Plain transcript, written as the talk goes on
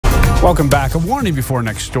Welcome back. A warning before our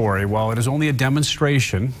next story. While it is only a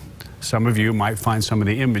demonstration, some of you might find some of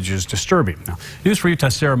the images disturbing. Now, News for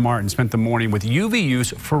Utah's Sarah Martin spent the morning with UVU's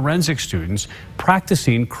forensic students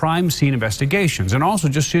practicing crime scene investigations. And also,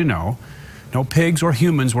 just so you know, no pigs or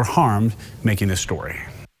humans were harmed making this story.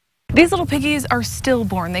 These little piggies are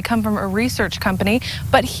stillborn. They come from a research company,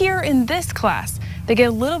 but here in this class, they get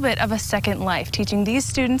a little bit of a second life, teaching these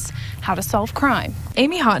students how to solve crime.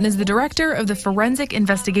 Amy Houghton is the director of the Forensic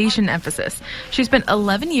Investigation Emphasis. She spent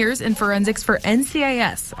 11 years in forensics for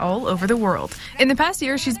NCIS all over the world. In the past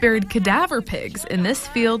year, she's buried cadaver pigs in this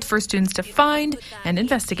field for students to find and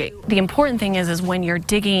investigate. The important thing is when you're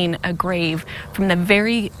digging a grave from the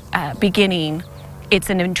very beginning, it's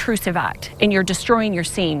an intrusive act, and you're destroying your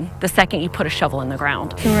scene the second you put a shovel in the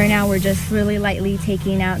ground. So right now we're just really lightly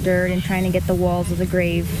taking out dirt and trying to get the walls of the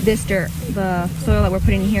grave. This dirt, the soil that we're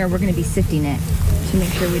putting in here, we're going to be sifting it to make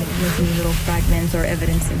sure we don't miss any little fragments or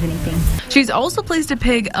evidence of anything. She's also placed a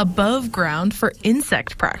pig above ground for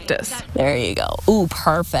insect practice. There you go. Ooh,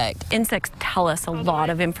 perfect. Insects tell us a lot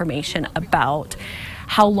of information about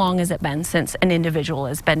how long has it been since an individual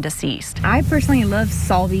has been deceased. I personally love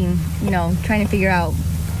solving, trying to figure out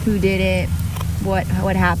who did it, what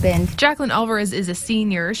happened. Jacqueline Alvarez is a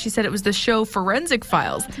senior. She said it was the show Forensic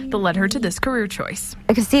Files that led her to this career choice.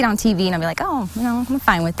 I could see it on TV and I'd be like, oh, I'm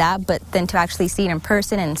fine with that. But then to actually see it in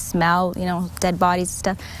person and smell, dead bodies and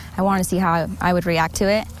stuff, I wanted to see how I would react to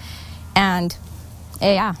it. And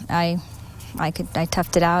yeah, I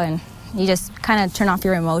toughed it out, and you just kind of turn off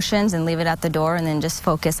your emotions and leave it at the door and then just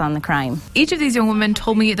focus on the crime. Each of these young women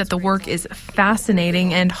told me that the work is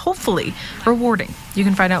fascinating and hopefully rewarding. You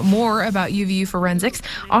can find out more about UVU Forensics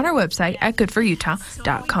on our website at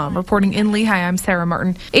goodforutah.com. Reporting in Lehigh, I'm Sarah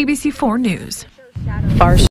Martin, ABC 4 News.